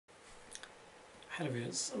Hello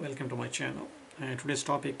viewers, welcome to my channel. Today's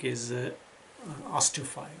topic is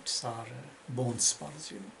osteophytes or bone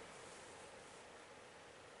spurs.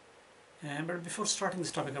 But before starting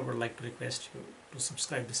this topic, I would like to request you to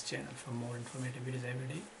subscribe this channel for more informative videos every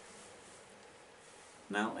day.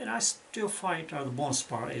 Now, an osteophyte or the bone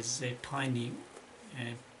spur is a tiny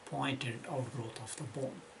pointed outgrowth of the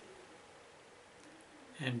bone,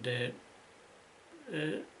 and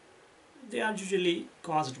they are usually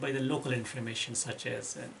caused by the local inflammation such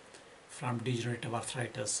as from degenerative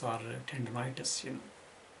arthritis or tendonitis,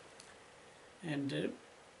 and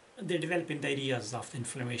they develop in the areas of the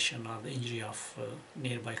inflammation or the injury of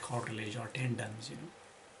nearby cartilage or tendons.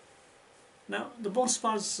 Now, the bone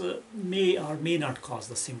spurs may or may not cause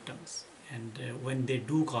the symptoms, and when they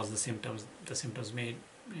do cause the symptoms may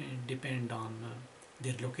depend on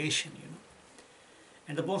their location,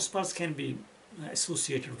 and the bone spurs can be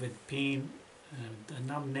associated with pain, the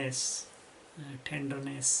numbness,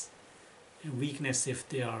 tenderness, and weakness if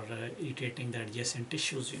they are irritating the adjacent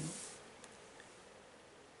tissues.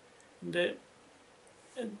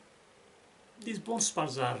 These bone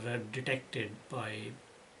spurs are detected by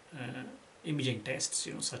imaging tests,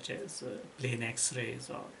 such as plain X-rays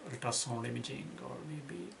or ultrasound imaging, or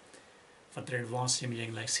maybe further advanced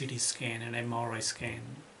imaging like CT scan and MRI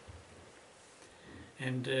scan.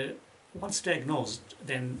 And once diagnosed,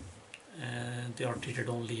 then they are treated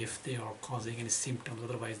only if they are causing any symptoms.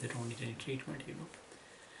 Otherwise, they don't need any treatment.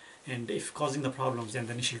 And if causing the problems, then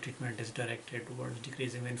the initial treatment is directed towards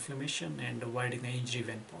decreasing the inflammation and avoiding the injury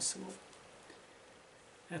when possible.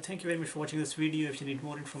 Thank you very much for watching this video. If you need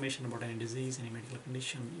more information about any disease, any medical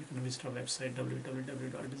condition, you can visit our website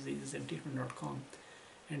www.diseaseandtreatment.com,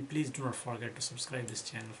 and please do not forget to subscribe this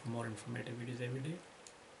channel for more informative videos every day.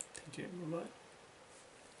 Thank you. Bye-bye.